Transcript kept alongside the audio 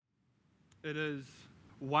It is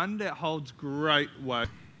one that holds great weight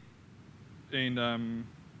and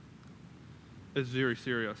is very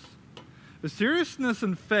serious. The seriousness,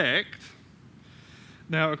 in fact,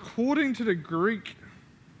 now according to the Greek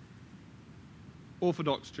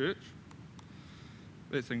Orthodox Church,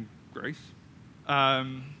 that's in Greece,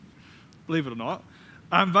 believe it or not,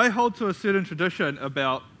 they hold to a certain tradition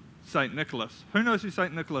about St. Nicholas. Who knows who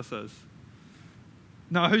St. Nicholas is?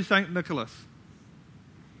 No, who's St. Nicholas?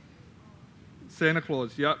 Santa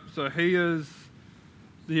Claus, yep. So he is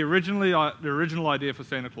the original idea for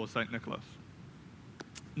Santa Claus, St. Nicholas.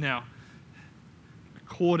 Now,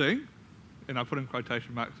 according, and I put in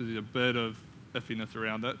quotation marks because there's a bit of iffiness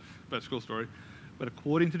around it, but it's a cool story, but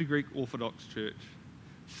according to the Greek Orthodox Church,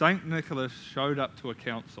 St. Nicholas showed up to a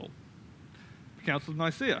council, the Council of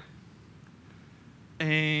Nicaea,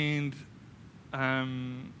 and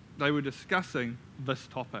they were discussing this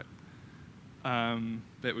topic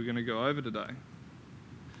that we're going to go over today.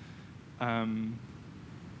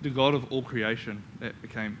 The God of all creation that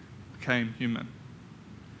became human.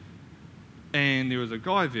 And there was a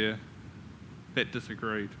guy there that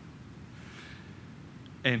disagreed.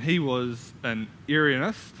 And he was an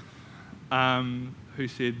Arianist who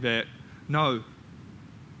said that, no,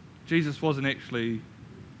 Jesus wasn't actually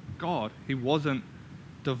God. He wasn't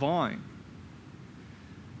divine.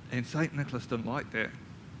 And St. Nicholas didn't like that.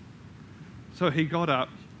 So he got up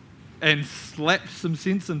and slapped some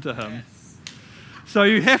sense into him. Yes. So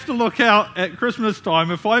you have to look out at Christmas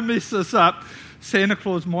time. If I mess this up, Santa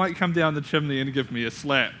Claus might come down the chimney and give me a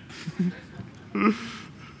slap.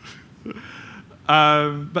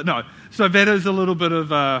 But no, so that is a little bit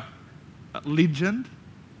of a legend.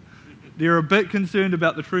 They're a bit concerned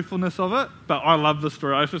about the truthfulness of it, but I love the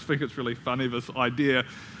story. I just think it's really funny, this idea.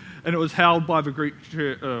 And it was held by the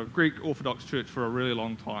Greek Orthodox Church for a really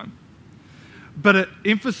long time. But it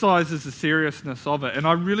emphasises the seriousness of it. And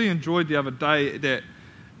I really enjoyed the other day that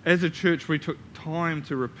as a church we took time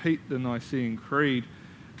to repeat the Nicene Creed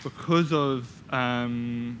because of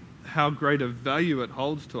how great a value it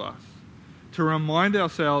holds to us. To remind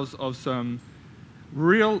ourselves of some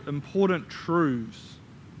real important truths.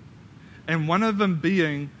 And one of them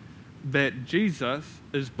being that Jesus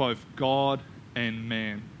is both God and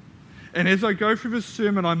man. And as I go through this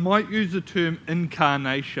sermon, I might use the term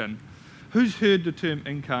incarnation. Who's heard the term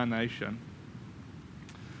incarnation?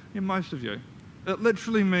 Yeah, most of you. It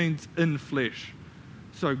literally means in flesh.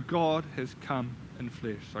 So God has come in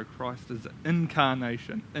flesh. So Christ is the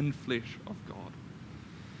incarnation in flesh of God.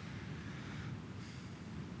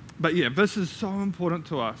 But yeah, this is so important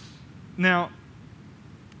to us. Now,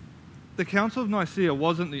 the Council of Nicaea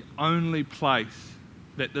wasn't the only place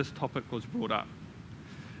that this topic was brought up.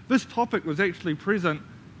 This topic was actually present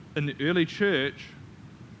in the early church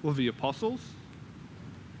with the apostles.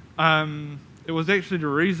 It was actually the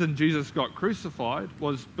reason Jesus got crucified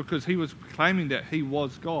was because he was claiming that he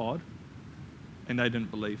was God, and they didn't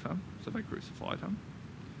believe him, so they crucified him.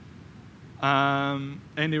 And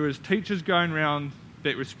there was teachers going around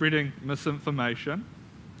that were spreading misinformation,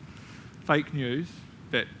 fake news,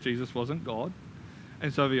 that Jesus wasn't God.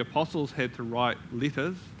 And so the apostles had to write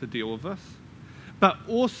letters to deal with this. But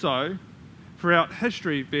also, throughout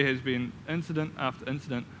history, there has been incident after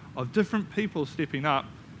incident of different people stepping up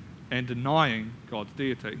and denying God's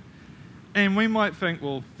deity. And we might think,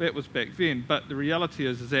 well, that was back then, but the reality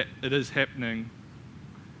is that it is happening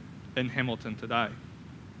in Hamilton today.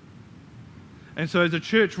 And so as a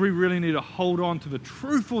church, we really need to hold on to the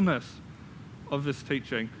truthfulness of this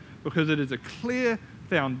teaching because it is a clear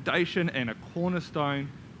foundation and a cornerstone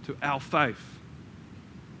to our faith.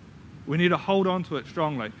 We need to hold on to it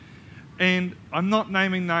strongly. And I'm not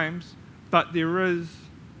naming names, but there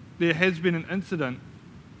has been an incident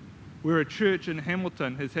where a church in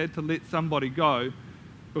Hamilton has had to let somebody go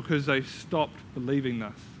because they stopped believing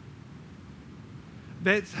this.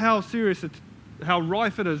 That's how serious how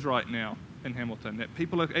rife it is right now in Hamilton, that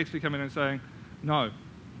people are actually coming and saying, no,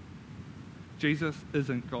 Jesus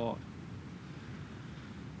isn't God.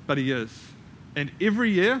 But he is. And every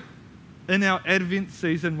year, in our Advent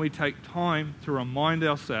season, we take time to remind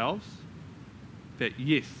ourselves that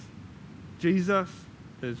yes, Jesus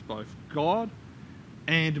is both God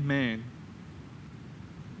and man.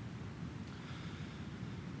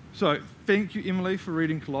 So, thank you, Emily, for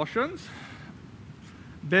reading Colossians.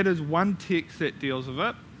 That is one text that deals with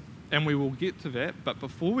it, and we will get to that. But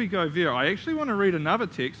before we go there, I actually want to read another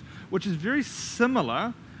text, which is very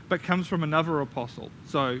similar, but comes from another apostle.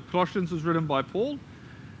 So, Colossians was written by Paul,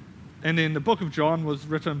 and then the book of John was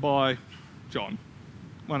written by John,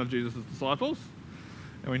 one of Jesus' disciples.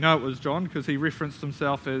 And we know it was John because he referenced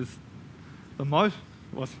himself as the most...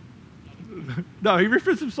 What? No, he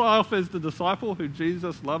referenced himself as the disciple who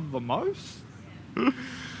Jesus loved the most. A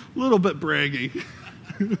little bit braggy.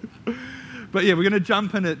 But yeah, we're going to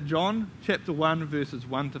jump in at John chapter 1, verses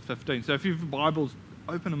 1 to 15. So if you have Bibles,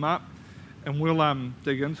 open them up and we'll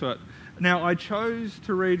dig into it. Now, I chose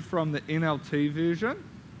to read from the NLT version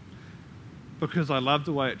because I love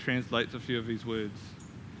the way it translates a few of these words.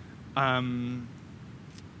 But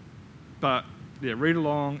yeah, read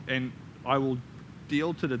along and I will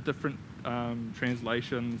deal to the different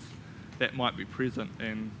translations that might be present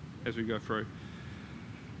as we go through.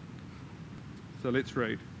 So let's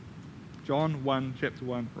read. John 1, chapter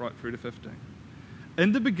 1, right through to 15.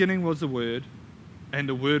 In the beginning was the Word, and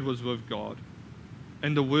the Word was with God,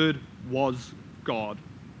 and the Word was God.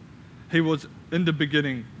 He was in the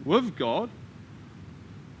beginning with God.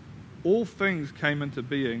 All things came into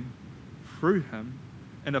being through him,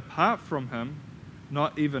 and apart from him,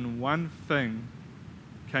 not even one thing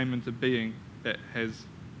came into being that has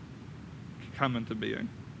come into being.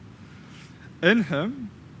 In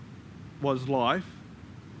him was life,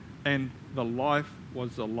 and the life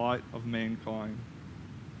was the light of mankind.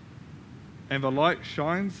 And the light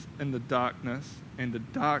shines in the darkness, and the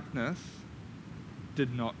darkness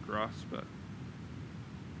did not grasp it.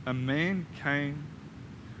 A man came,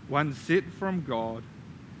 one sent from God,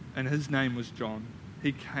 and his name was John.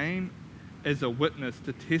 He came as a witness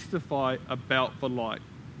to testify about the light,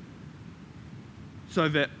 so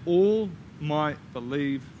that all might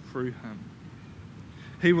believe through him.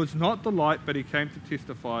 He was not the light, but he came to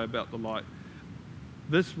testify about the light.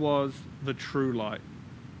 This was the true light,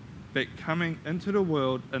 that coming into the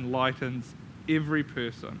world enlightens every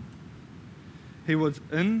person. He was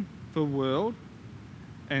in the world,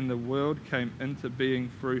 and the world came into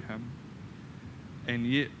being through him, and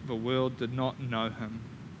yet the world did not know him.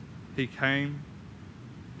 He came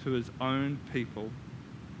to his own people,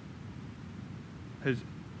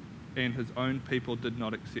 and his own people did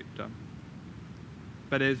not accept him.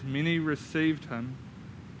 But as many received him,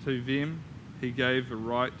 to them he gave the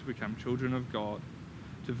right to become children of God,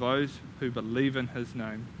 to those who believe in his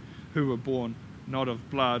name, who were born not of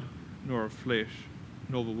blood, nor of flesh,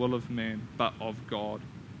 nor the will of man, but of God.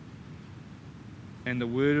 And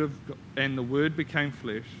the Word became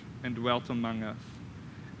flesh and dwelt among us,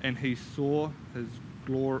 and we saw his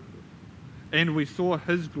glory,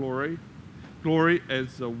 glory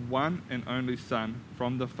as the one and only Son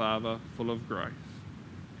from the Father, full of grace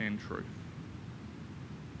and truth.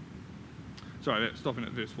 Sorry, that's stopping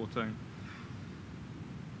at verse 14.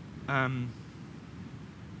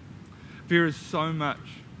 There is so much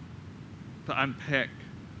to unpack,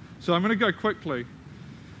 so I'm going to go quickly,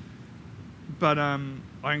 but I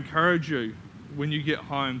encourage you when you get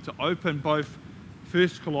home to open both 1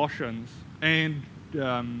 Colossians and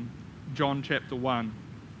John chapter 1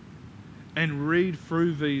 and read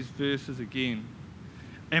through these verses again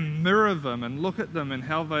and mirror them and look at them and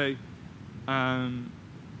how they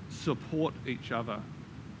support each other.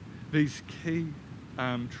 These key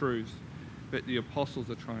truths that the apostles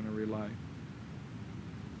are trying to relay.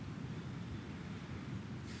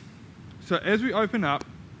 So as we open up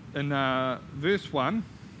in verse 1,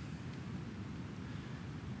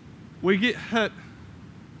 we get hit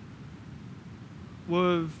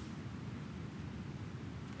with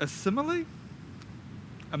a simile,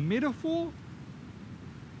 a metaphor,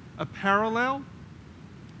 a parallel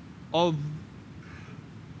of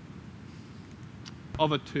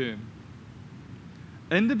a term.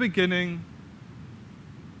 In the beginning,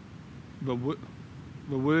 the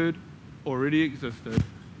Word already existed,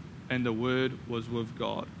 and the Word was with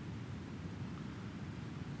God.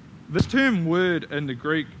 This term word in the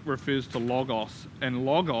Greek refers to logos, and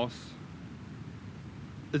logos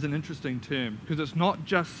is an interesting term because it's not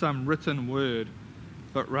just some written word,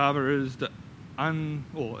 but rather it is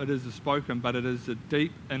it is the spoken, but it is the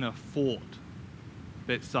deep inner thought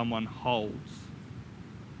that someone holds.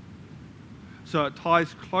 So it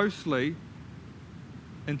ties closely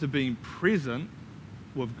into being present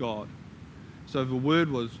with God. So the Word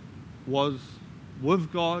was with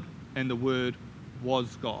God, and the Word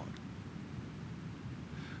was God.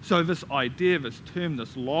 So this idea, this term,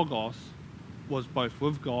 this logos, was both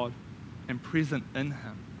with God and present in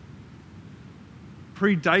him,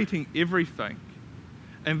 predating everything.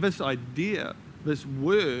 And this idea, this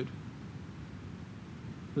word,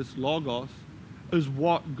 this logos, is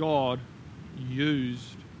what God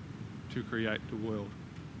used to create the world,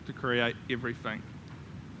 to create everything.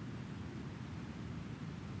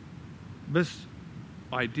 This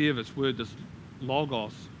idea, this word, this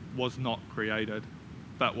logos, was not created,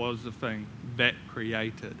 but was the thing that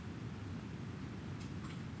created.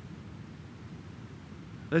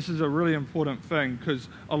 This is a really important thing because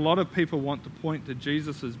a lot of people want to point to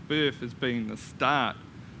Jesus' birth as being the start,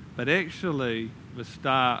 but actually the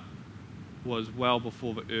start was well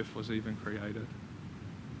before the earth was even created.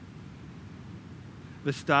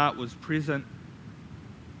 The start was present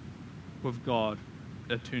with God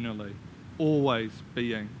eternally, always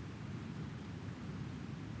being.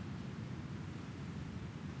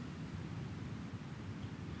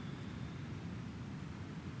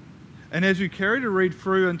 And as we carry to read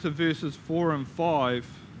through into verses 4 and 5,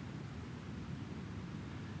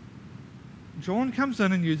 John comes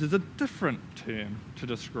in and uses a different term to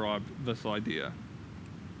describe this idea.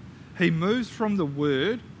 He moves from the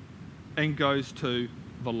Word and goes to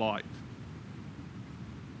the light.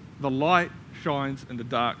 The light shines in the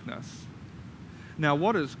darkness. Now,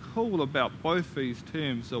 what is cool about both these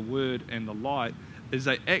terms, the Word and the light, is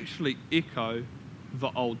they actually echo the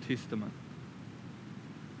Old Testament.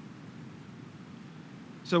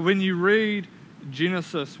 So when you read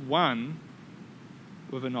Genesis 1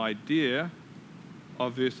 with an idea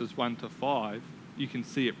of verses 1 to 5, you can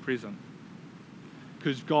see it present.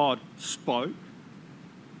 Because God spoke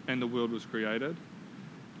and the world was created.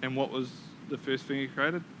 And what was the first thing he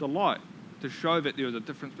created? The light, to show that there was a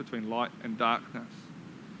difference between light and darkness.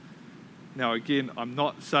 Now again, I'm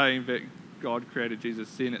not saying that God created Jesus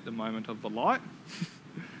then at the moment of the light.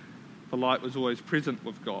 The light was always present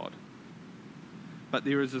with God. But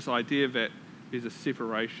there is this idea that there's a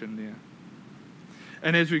separation there.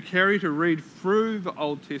 And as we carry to read through the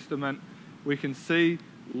Old Testament, we can see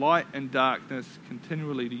light and darkness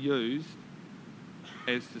continually used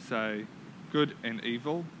as to say good and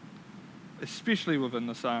evil, especially within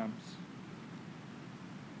the Psalms.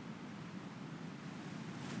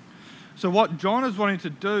 So what John is wanting to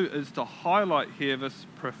do is to highlight here this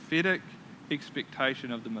prophetic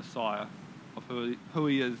expectation of the Messiah, of who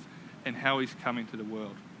he is and how he's coming to the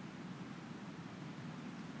world.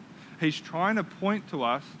 He's trying to point to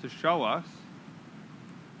us, to show us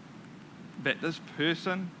that this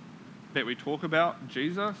person that we talk about,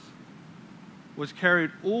 Jesus, was carried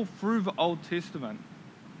all through the Old Testament,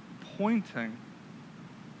 pointing,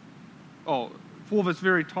 for this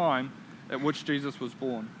very time at which Jesus was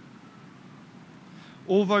born.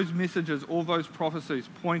 All those messages, all those prophecies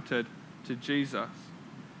pointed to Jesus.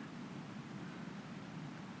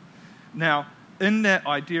 Now, in that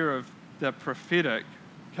idea of the prophetic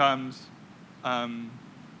comes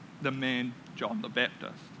the man John the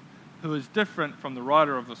Baptist, who is different from the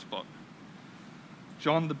writer of this book.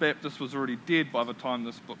 John the Baptist was already dead by the time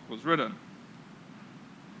this book was written.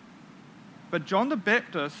 But John the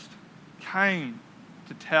Baptist came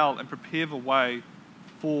to tell and prepare the way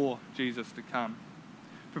for Jesus to come.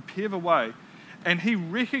 Prepare the way. And he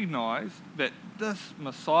recognized that this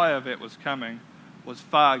Messiah that was coming was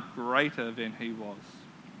far greater than he was.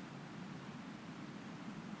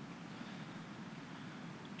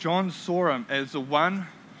 John saw him as the one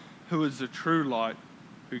who is the true light,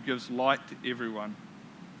 who gives light to everyone.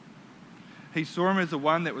 He saw him as the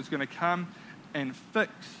one that was going to come and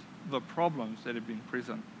fix the problems that had been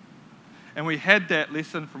present. And we had that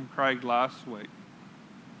lesson from Craig last week.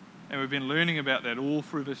 And we've been learning about that all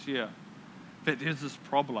through this year. That there's this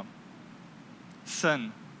problem,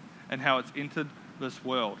 sin, and how it's entered this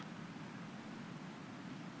world.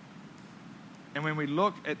 And when we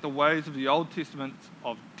look at the ways of the Old Testament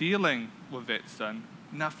of dealing with that sin,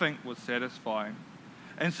 nothing was satisfying.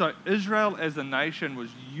 And so Israel as a nation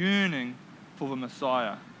was yearning for the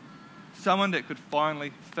Messiah, someone that could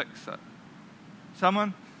finally fix it,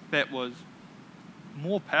 someone that was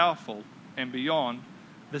more powerful and beyond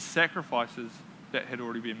the sacrifices that had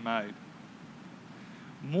already been made,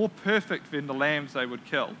 more perfect than the lambs they would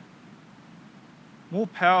kill, more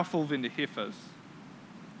powerful than the heifers.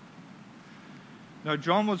 No,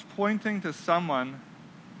 John was pointing to someone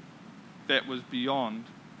that was beyond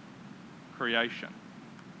creation.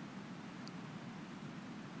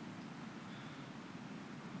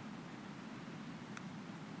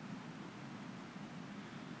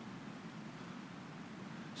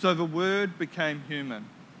 So the Word became human.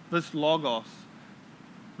 This logos,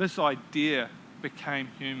 this idea became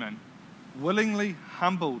human, willingly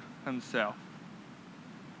humbled himself.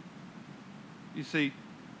 You see,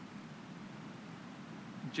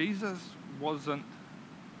 Jesus wasn't,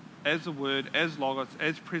 as the Word, as logos,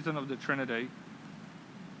 as present of the Trinity,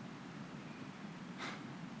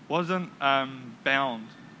 wasn't bound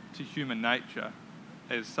to human nature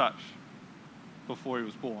as such before he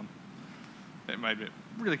was born. That made it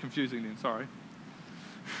really confusing then, sorry.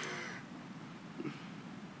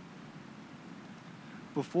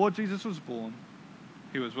 Before Jesus was born,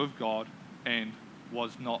 he was with God and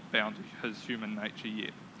was not bound to his human nature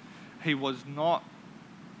yet. He was not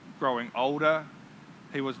growing older.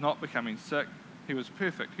 He was not becoming sick. He was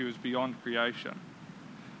perfect. He was beyond creation.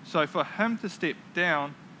 So for him to step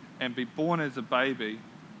down and be born as a baby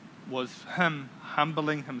was him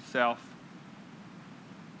humbling himself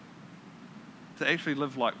to actually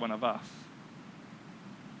live like one of us.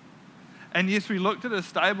 And yes, we looked at a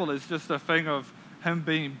stable as just a thing of him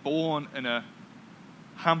being born in a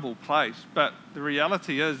humble place, but the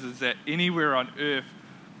reality is that anywhere on earth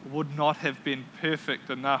would not have been perfect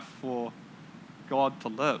enough for God to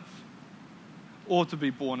live or to be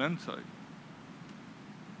born into.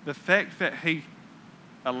 The fact that he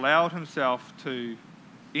allowed himself to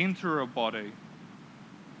enter a body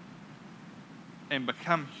and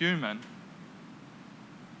become human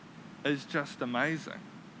is just amazing.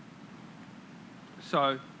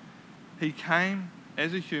 So he came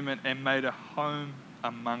as a human and made a home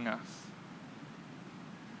among us.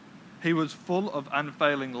 He was full of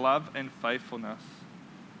unfailing love and faithfulness.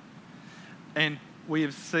 And we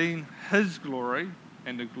have seen his glory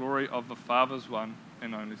and the glory of the Father's one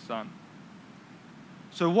and only Son.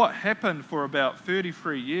 So what happened for about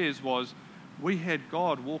 33 years was we had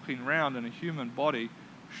God walking around in a human body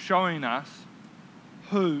showing us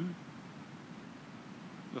who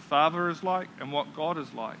the Father is like and what God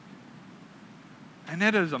is like. And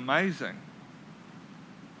that is amazing.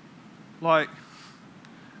 Like,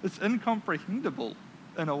 it's incomprehensible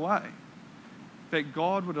in a way that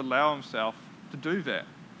God would allow himself to do that,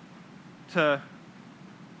 to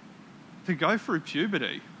go through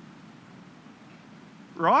puberty,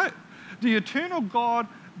 right? The eternal God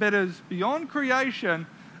that is beyond creation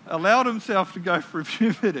allowed himself to go through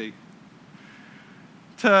puberty,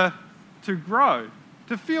 to grow,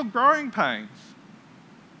 to feel growing pains,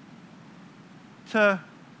 to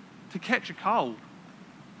catch a cold,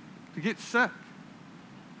 to get sick,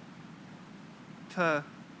 to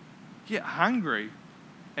get hungry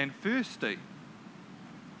and thirsty.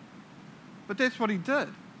 But that's what he did.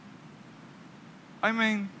 I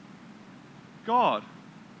mean, God,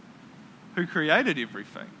 who created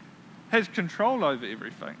everything, has control over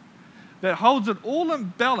everything, that holds it all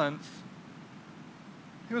in balance,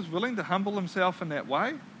 he was willing to humble himself in that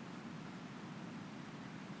way.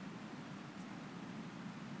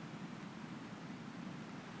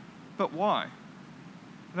 But why?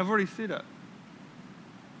 And I've already said it.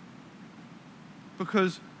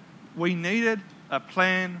 Because we needed a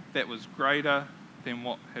plan that was greater than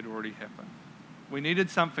what had already happened. We needed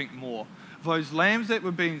something more. Those lambs that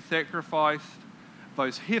were being sacrificed,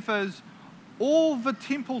 those heifers, all the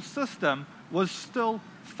temple system was still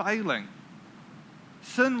failing.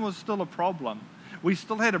 Sin was still a problem. We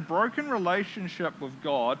still had a broken relationship with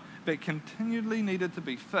God that continually needed to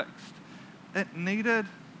be fixed. It needed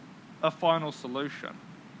a final solution.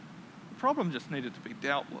 The problem just needed to be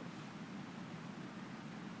dealt with.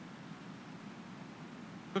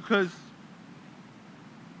 Because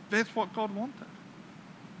that's what God wanted.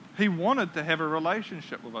 He wanted to have a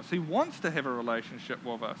relationship with us. He wants to have a relationship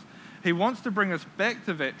with us. He wants to bring us back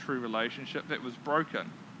to that true relationship that was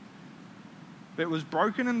broken. That was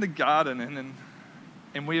broken in the garden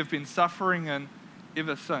and we have been suffering in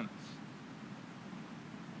ever since.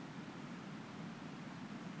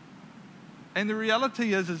 And the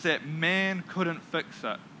reality is that man couldn't fix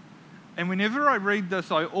it. And whenever I read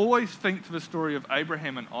this, I always think to the story of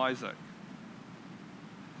Abraham and Isaac.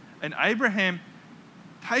 And Abraham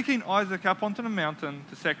taking Isaac up onto the mountain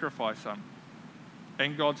to sacrifice him,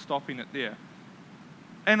 and God stopping it there.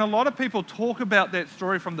 And a lot of people talk about that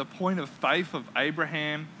story from the point of faith of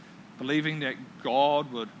Abraham, believing that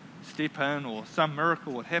God would step in or some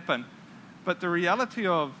miracle would happen. But the reality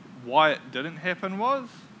of why it didn't happen was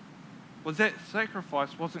that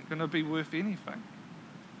sacrifice wasn't going to be worth anything.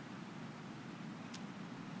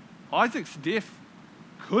 Isaac's death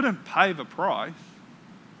couldn't pay the price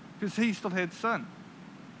because he still had sin.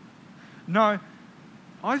 No,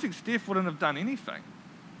 Isaac's death wouldn't have done anything.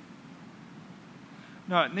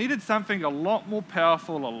 No, it needed something a lot more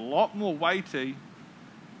powerful, a lot more weighty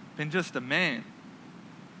than just a man.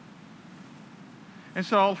 And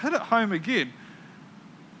so I'll hit it home again.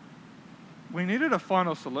 We needed a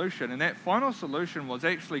final solution, and that final solution was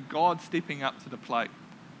actually God stepping up to the plate.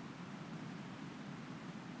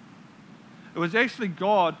 It was actually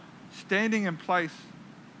God standing in place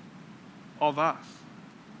of us.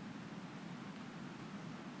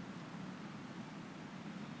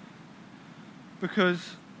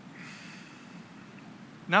 Because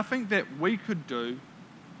nothing that we could do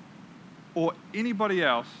or anybody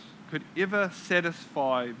else could ever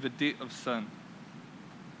satisfy the debt of sin.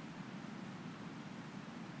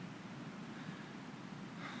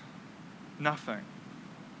 Nothing.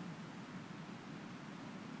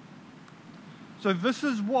 So this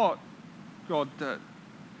is what God did.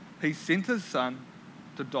 He sent his Son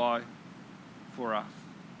to die for us.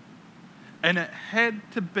 And it had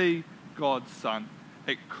to be God's Son.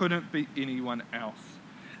 It couldn't be anyone else.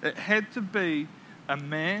 It had to be a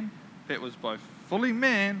man that was both fully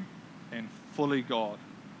man and fully God.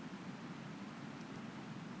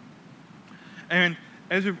 And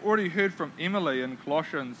as we've already heard from Emily in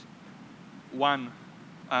Colossians 1,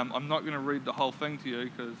 I'm not going to read the whole thing to you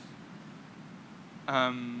because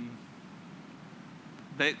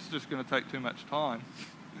that's just going to take too much time.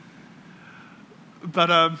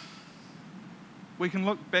 But we can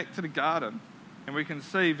look back to the garden and we can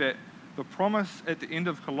see that the promise at the end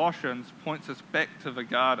of Colossians points us back to the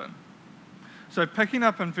garden. So picking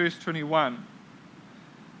up in verse 21,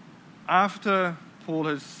 after Paul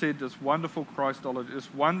has said this wonderful Christology,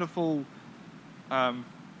 this wonderful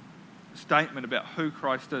statement about who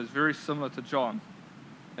Christ is, very similar to John.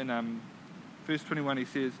 In verse 21 he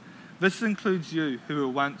says, "This includes you who were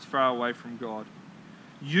once far away from God.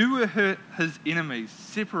 You were his enemies,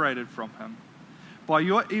 separated from him by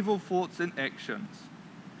your evil thoughts and actions.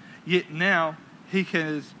 Yet now he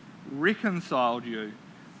has reconciled you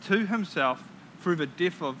to himself through the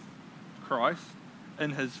death of Christ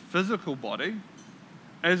in his physical body.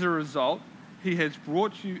 As a result, he has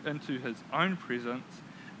brought you into his own presence,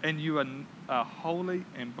 and you are holy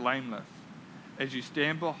and blameless as you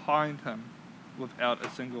stand behind him without a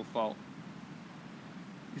single fault."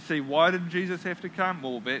 You see, why did Jesus have to come?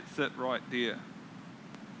 Well, that's it right there.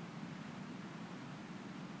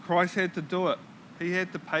 Christ had to do it. He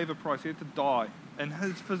had to pay the price. He had to die in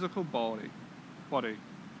his physical body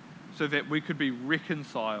so that we could be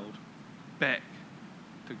reconciled back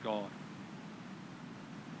to God.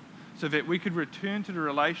 So that we could return to the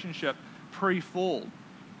relationship pre-fall,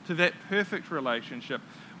 to that perfect relationship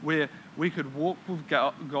where we could walk with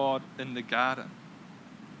God in the garden.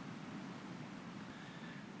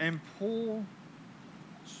 And Paul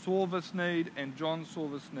saw this need, and John saw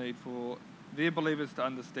this need for their believers to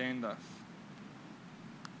understand this.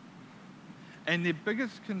 And their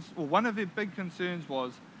one of their big concerns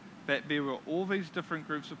was that there were all these different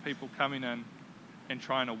groups of people coming in and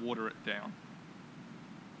trying to water it down.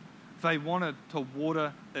 They wanted to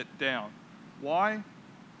water it down. Why?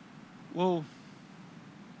 Well,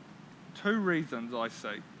 two reasons I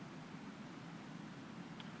see.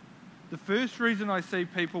 The first reason I see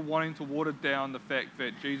people wanting to water down the fact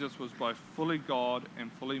that Jesus was both fully God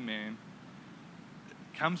and fully man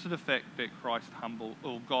comes to the fact that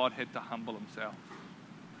God had to humble himself.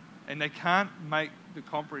 And they can't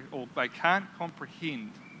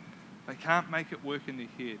comprehend, they can't make it work in their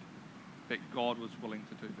head that God was willing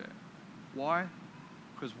to do that. Why?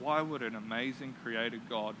 Because why would an amazing creator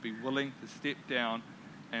God be willing to step down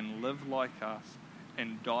and live like us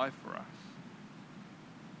and die for us?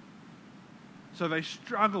 So they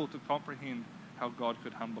struggle to comprehend how God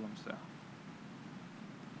could humble himself.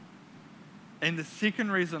 And the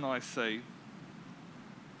second reason I see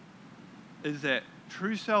is that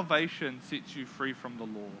true salvation sets you free from the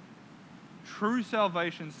law. True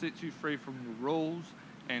salvation sets you free from the rules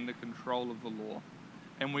and the control of the law.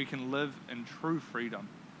 And we can live in true freedom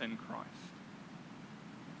in Christ.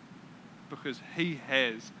 Because he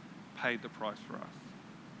has paid the price for us.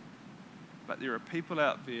 But there are people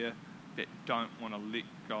out there that don't want to let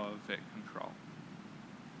go of that control.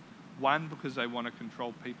 One, because they want to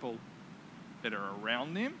control people that are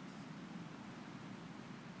around them,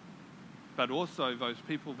 but also those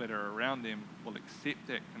people that are around them will accept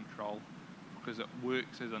that control because it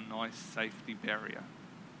works as a nice safety barrier.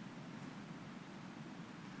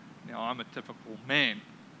 Now, I'm a typical man.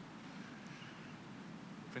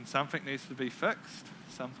 When something needs to be fixed,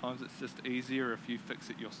 sometimes it's just easier if you fix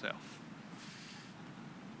it yourself.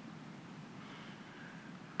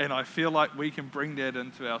 And I feel like we can bring that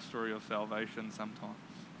into our story of salvation sometimes.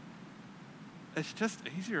 It's just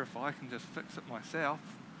easier if I can just fix it myself.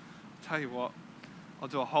 I'll tell you what, I'll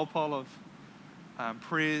do a whole pile of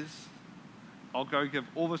prayers. I'll go give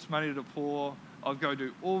all this money to the poor. I'll go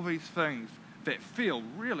do all these things that feel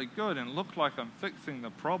really good and look like I'm fixing the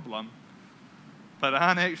problem, but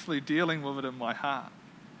aren't actually dealing with it in my heart.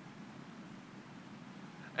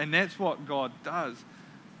 And that's what God does,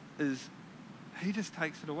 is he just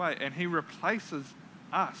takes it away and he replaces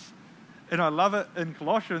us. And I love it in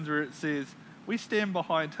Colossians where it says, we stand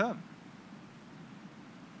behind him.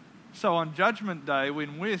 So on Judgment Day,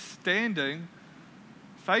 when we're standing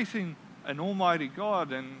facing an almighty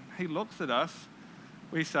God and he looks at us,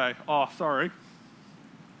 we say, oh, sorry.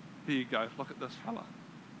 Here you go, look at this fella.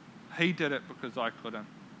 He did it because I couldn't.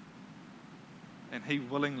 And he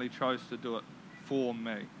willingly chose to do it for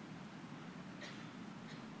me.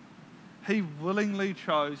 He willingly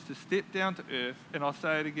chose to step down to earth, and I'll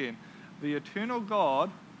say it again, the eternal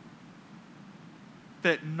God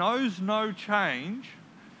that knows no change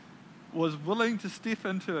was willing to step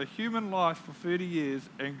into a human life for 30 years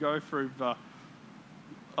and go through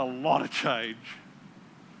a lot of change.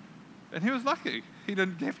 And he was lucky. He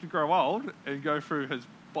didn't have to grow old and go through his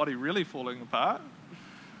body really falling apart.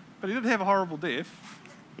 But he did have a horrible death.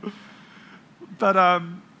 But,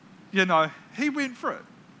 he went through it.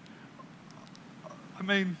 I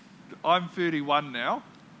mean, I'm 31 now.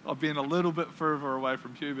 I've been a little bit further away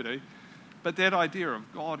from puberty. But that idea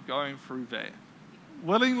of God going through that,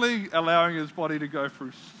 willingly allowing his body to go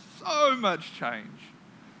through so much change.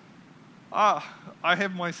 I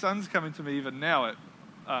have my sons coming to me even now at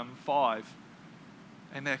 5,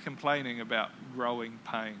 and they're complaining about growing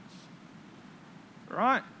pains.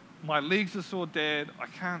 Right? My legs are sore, Dad. I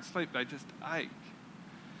can't sleep. They just ache.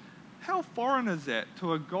 How foreign is that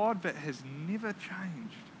to a God that has never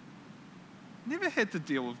changed? Never had to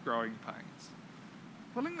deal with growing pains.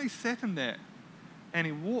 Willingly sat in that, and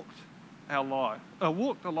he walked a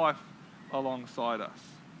life alongside us.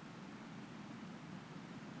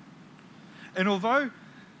 And although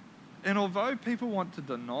people want to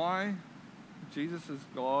deny Jesus is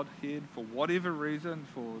Godhead for whatever reason,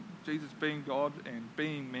 for Jesus being God and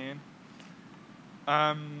being man,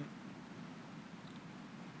 I'm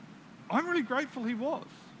really grateful he was.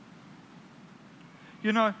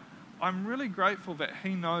 I'm really grateful that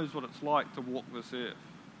he knows what it's like to walk this earth.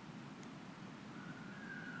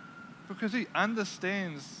 Because he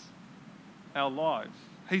understands our lives.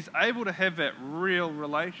 He's able to have that real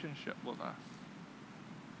relationship with us.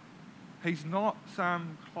 He's not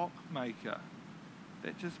some clockmaker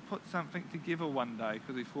that just put something together one day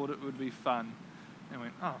because he thought it would be fun and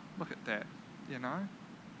went, oh, look at that,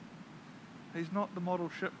 He's not the model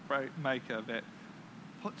ship maker that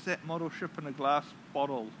puts that model ship in a glass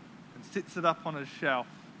bottle and sets it up on his shelf.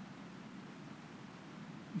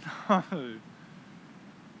 No.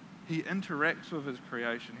 He interacts with his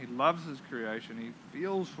creation. He loves his creation. He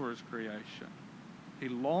feels for his creation. He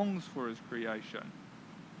longs for his creation.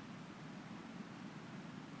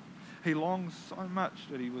 He longs so much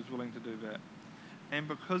that he was willing to do that. And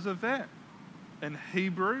because of that, in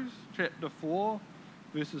Hebrews chapter 4,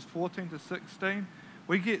 verses 14 to 16,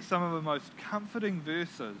 we get some of the most comforting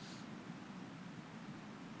verses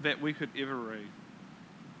that we could ever read.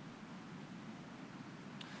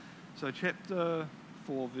 So chapter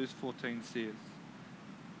 4, verse 14 says,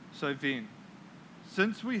 "So then,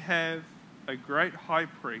 since we have a great high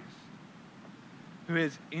priest who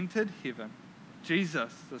has entered heaven,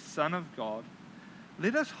 Jesus, the Son of God,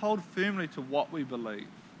 let us hold firmly to what we believe.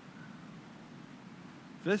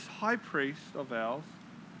 This high priest of ours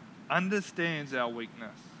understands our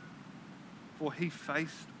weakness, for he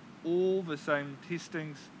faced all the same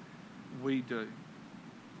testings we do.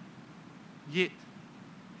 Yet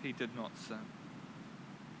he did not sin.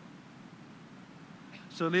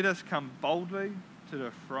 So let us come boldly to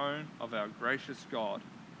the throne of our gracious God.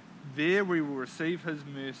 There we will receive his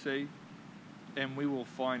mercy, and we will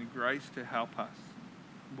find grace to help us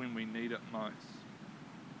when we need it most."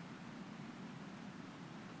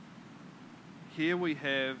 Here we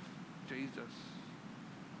have Jesus,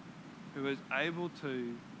 who is able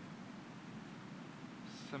to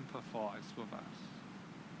sympathize with us.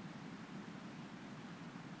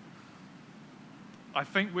 I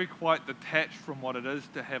think we're quite detached from what it is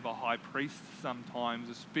to have a high priest sometimes,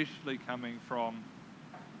 especially coming from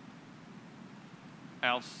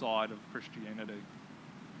our side of Christianity.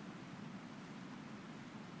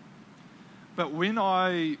 But when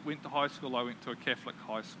I went to high school, I went to a Catholic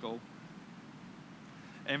high school.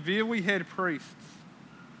 And there we had priests.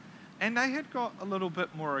 And they had got a little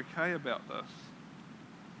bit more okay about this.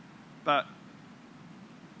 But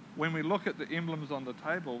when we look at the emblems on the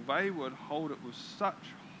table, they would hold it with such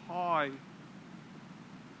high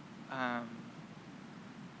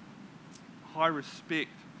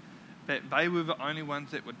respect that they were the only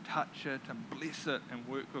ones that would touch it and bless it and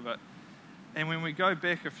work with it. And when we go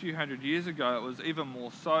back a few hundred years ago, it was even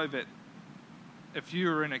more so that if you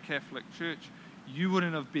were in a Catholic church, you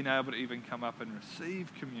wouldn't have been able to even come up and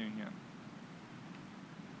receive communion.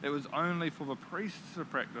 It was only for the priests to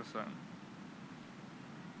practice in.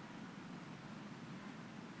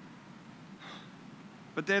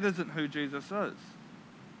 But that isn't who Jesus is.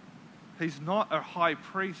 He's not a high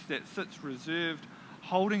priest that sits reserved,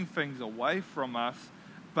 holding things away from us,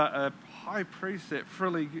 but a high priest that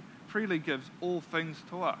freely gives all things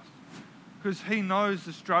to us. Because he knows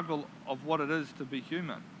the struggle of what it is to be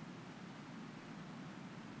human.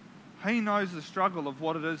 He knows the struggle of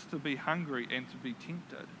what it is to be hungry and to be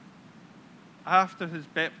tempted. after his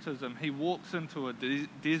baptism, he walks into a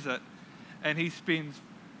desert and he spends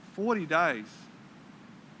 40 days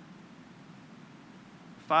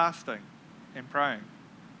fasting and praying.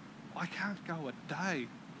 I can't go a day,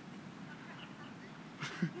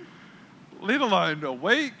 let alone a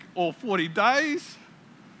week or 40 days,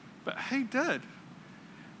 but he did.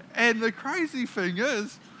 And the crazy thing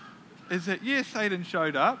is that yes, Satan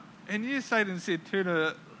showed up, and yes, Satan said, turn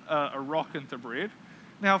a rock into bread.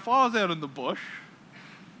 Now, if I was out in the bush,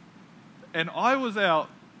 and I was out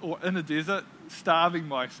or in a desert, starving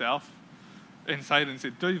myself, and Satan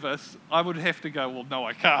said, do this, I would have to go, well, no,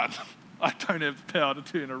 I can't. I don't have the power to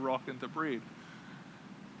turn a rock into bread.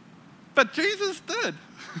 But Jesus did.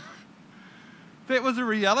 That was a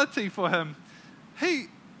reality for him. He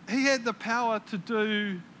had the power to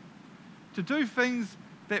do things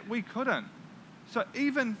that we couldn't. So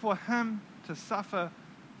even for him to suffer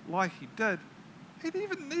like he did, he didn't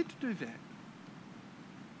even need to do that.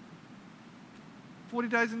 40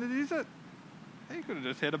 days in the desert, he could have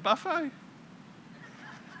just had a buffet.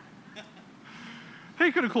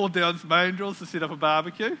 He could have called down some angels to set up a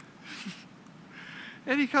barbecue.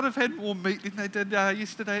 And he could have had more meat than they did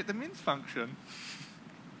yesterday at the men's function.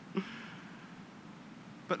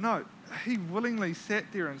 But no, he willingly sat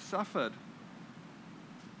there and suffered.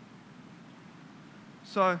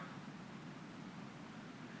 So,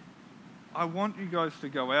 I want you guys to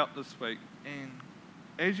go out this week, and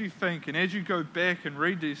as you think and as you go back and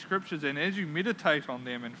read these scriptures and as you meditate on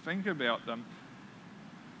them and think about them,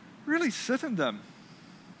 really sit in them.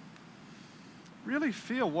 Really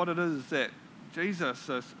feel what it is that Jesus,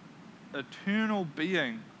 this eternal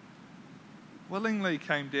being, willingly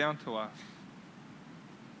came down to us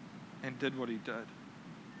and did what he did.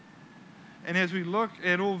 And as we look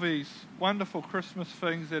at all these wonderful Christmas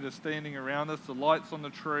things that are standing around us, the lights on the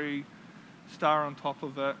tree, star on top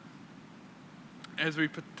of it, as we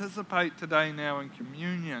participate today now in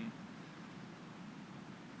communion,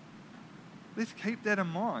 let's keep that in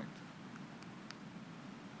mind.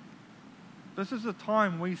 This is a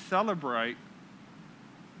time we celebrate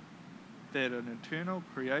that an eternal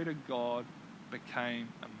creator God became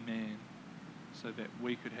a man so that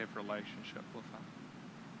we could have relationship with him.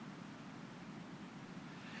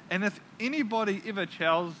 And if anybody ever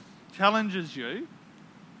challenges you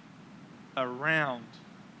around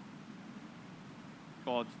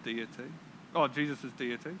God's deity, Jesus'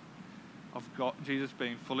 deity, of God, Jesus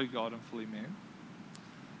being fully God and fully man,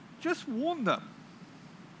 just warn them.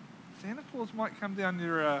 Santa Claus might come down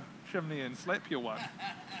your chimney and slap you one.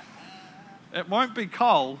 It won't be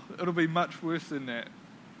coal, it'll be much worse than that.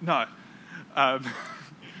 No.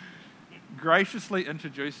 Graciously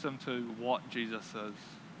introduce them to what Jesus is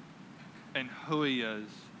and who he is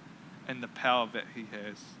and the power that he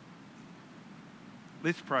has.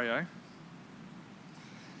 Let's pray, eh?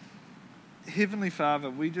 Heavenly Father,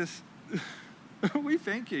 we just, we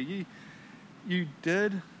thank you. You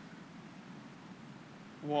did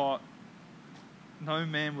what no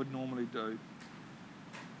man would normally do.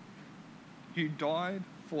 You died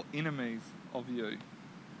for enemies of you.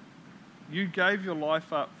 You gave your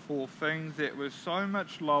life up for things that were so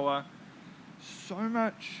much lower, so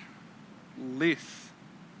much less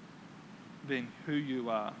than who you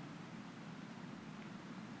are.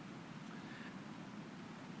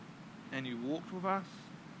 And you walked with us,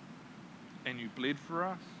 and you bled for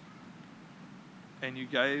us, and you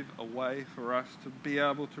gave a way for us to be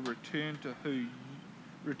able to return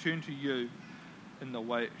to you in the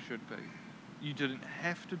way it should be. You didn't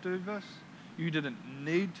have to do this. You didn't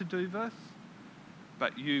need to do this,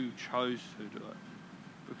 but you chose to do it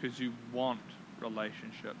because you want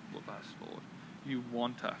relationship with us, Lord. You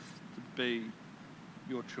want us to be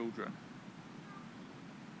your children.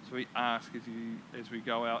 So we ask as we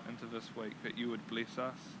go out into this week that you would bless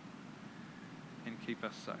us and keep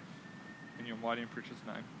us safe. In your mighty and precious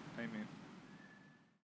name, amen.